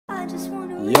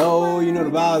Yo, you know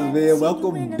the vibes, man.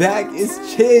 Welcome back. It's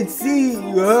Gazy,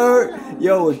 you heard?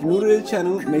 Yo, if you're new to the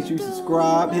channel, make sure you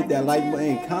subscribe, hit that like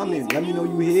button, comment. Let me know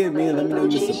you here, man. Let me know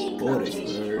you support us,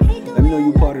 you heard? Let me know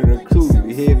you part of the crew,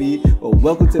 you hear me? Well,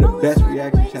 welcome to the best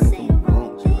reaction channel from the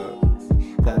Bronx, you heard?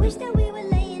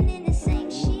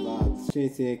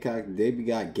 Today we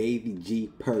got Gazy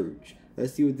Purge.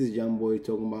 Let's see what this young boy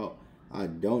talking about. I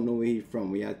don't know where he's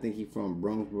from. I think he's from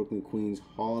Bronx, Brooklyn, Queens,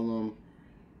 Harlem,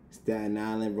 Staten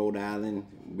Island, Rhode Island.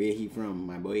 Where he from,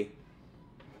 my boy?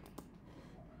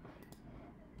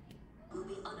 Will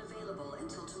be unavailable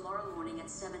until tomorrow morning at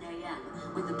 7 a.m.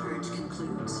 when the purge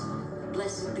concludes.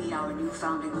 Blessed be our new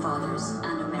founding fathers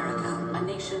and America, a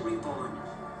nation reborn.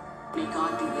 May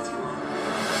God be with you all.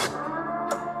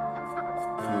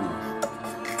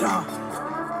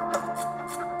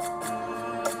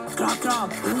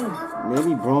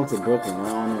 Maybe Bronx or Brooklyn, I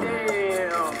don't know.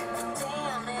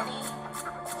 Damn, Lenny.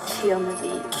 She on the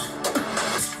beat.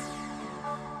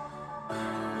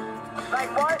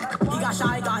 Like what? He got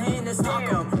shot, he got hit in his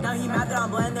taco. Now he mad that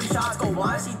I'm letting them shots go.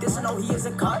 Why is he dissing? No, he is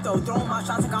a cut though. Throwing my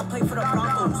shots like I play for the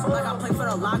Broncos. Like I play for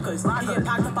the Lockers. He get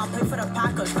packed up, I play for the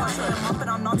Packers. Pressure him up and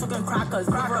I'm not talking crackers.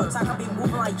 River attack, I be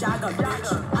moving like Jagger,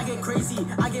 bitch. I get crazy,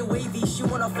 I get wavy. She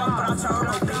wanna fuck, but I turn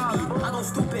no baby. I go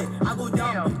stupid, I go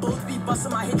dumb. Both be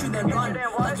bustin', I hit you then run.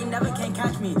 Like he never can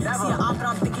catch me. See a op and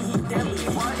I'm thinking he deadly.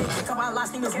 Think my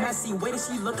last name is Messy. Way that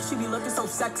she be looking so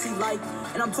sexy like.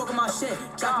 And I'm talking my shit.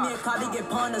 Jack me a cloud, he get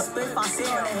pun a split. I say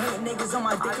all the hate niggas on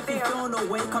my dick. If you feeling no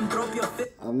way, come throw up your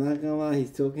fit. I'm not gonna lie,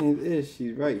 he's talking his ish.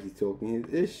 He's right, he's talking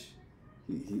his ish.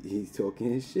 He's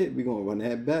talking his shit. We gonna run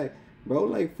that back. Bro,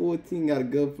 like 14, got a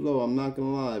good flow. I'm not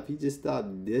gonna lie. If he just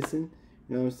stopped dissing, you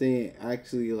know what I'm saying,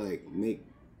 actually like make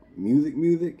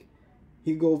music,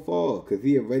 he go far. Cause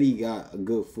he already got a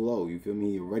good flow. You feel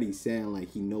me? He already sound like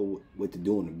he know what to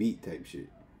do on the beat type shit.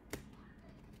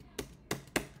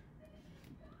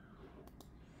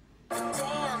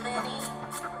 Damn, Lenny.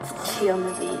 She on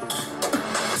the beat.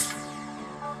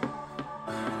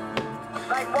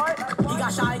 Like what? He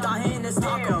got shot, he got hit in his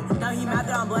taco. Now he mad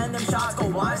that I'm letting them shots go.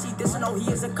 Why is he dissing? No, he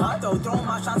is a cut though. Throwing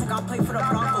my shots like I play for the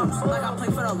Broncos. Like I play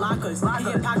for the Lockers. He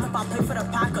get packed up, I play for the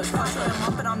Packers. Pressure him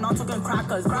up and I'm not talking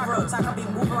crackers. River attack, I be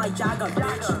moving like Jagger,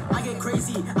 bitch. I get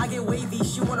crazy, I get wavy.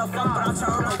 She wanna fuck, but I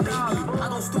turn no baby. I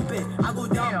go stupid, I go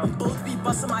dumb. Both be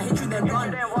bustin', I hit you then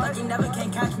run. Like he never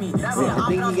can catch me.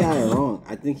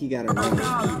 I think he got it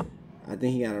wrong. I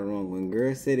think he got it wrong. When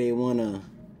girls say they wanna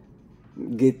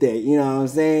get that, you know what I'm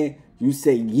saying? You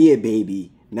say yeah,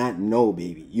 baby, not no,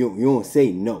 baby. You don't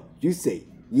say no. You say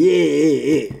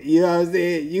yeah. You know what I'm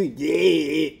saying?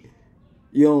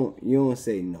 You don't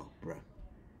say no, bro.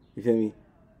 You feel me?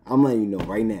 I'm letting you know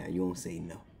right now. You don't say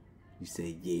no. You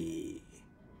say yeah.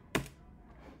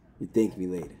 You thank me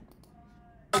later.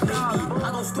 Baby,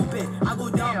 I go stupid, I go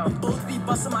dumb. Both be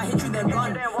bustin', I hit you then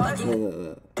run.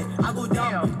 I go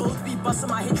dumb. Both be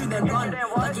bustin', I hit you then run.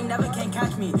 Like he never can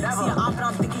catch me. See a op and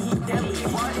I'm thinking he deadly.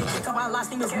 Think my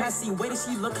last name is Messy. Way that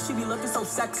she be looking so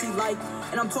sexy like.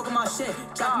 And I'm talking my shit.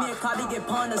 Jack me a cloud, he get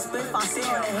pun a split. I say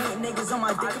all the hate niggas on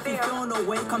my dick. If you feeling no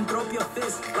way, come throw up your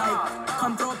fist. Like,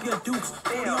 come throw up your dukes.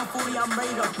 40 on 40, I'm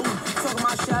ready to boom. Talking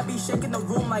my shit, I be shaking the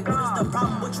room like, what is the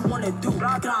problem? What you wanna do?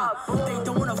 They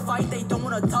don't wanna fight, they don't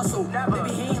wanna tussle. They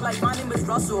be hating like my name is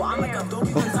Russell. I'm like a dog,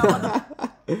 you can tell.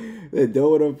 They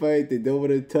don't want to fight, they don't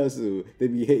want to tussle. They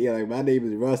be hating like, my name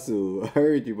is Russell. I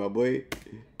heard you, my boy.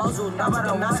 Also, now to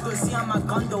the massacre, see on my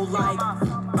gun though, like,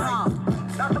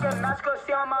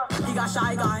 he got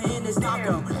shot, he got hit in his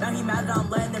taco. Now he mad that I'm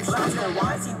letting them shots go.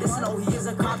 Why is he dissing? Oh, he is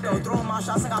a cop though. Throwing my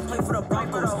shots like I play for the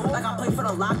Broncos. Like I play for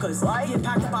the Lockers. He get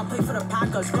packed up, I play for the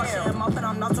Packers. Crushing him up and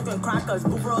I'm not talking crackers.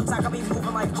 Mover attack, I be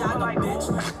moving like Jagger, bitch.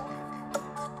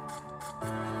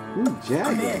 Who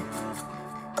Jagger?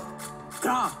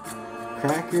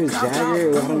 Crackers,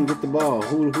 Jagger, let him get the ball.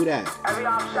 Who that?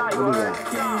 Who that?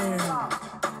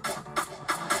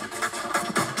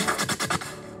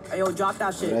 Hey, yo, drop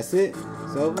that shit. That's it?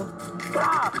 It's over? See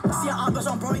a op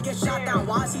on bro, he get shot down.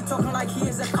 Why is he talking like he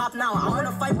is a cop now? I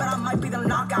wanna fight, but I might be the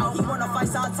knockout. He wanna fight,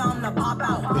 so I'll tell him to pop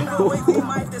out. Move away, who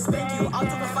might have to spank you. I'll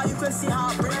take a fight, you can see how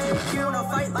I break you. You wanna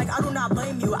fight, like I do not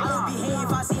blame you. I would be hating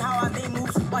if I see how I make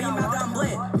moves. Why he mad that I'm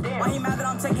lit? Why he mad that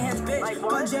I'm taking his bitch?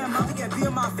 Gun jam, I get view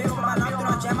in my face. When I knock through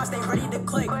my jam, I stay ready to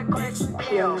click, bitch.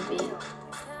 She on the beat.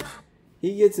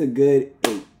 He gets a good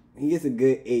 8. He gets a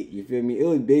good 8, you feel me? It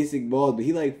was basic balls, but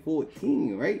he like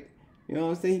 14, right? You know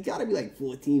what I'm saying? He gotta be like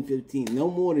 14, 15, no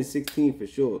more than 16 for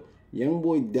sure. Young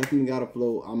boy definitely got a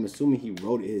flow. I'm assuming he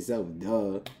wrote it himself,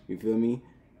 duh. You feel me?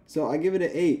 So I give it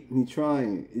an 8. He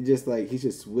trying. It's just like he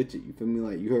should switch it. You feel me?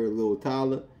 Like you heard Lil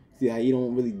Tyler. See how he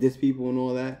don't really diss people and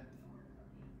all that.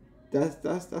 that's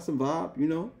a vibe, you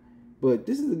know. But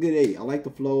this is a good 8. I like the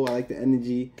flow. I like the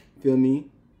energy. Feel me?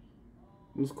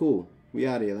 It was cool. We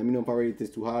out of here. Let me know if I rated this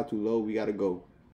too high, too low. We gotta go.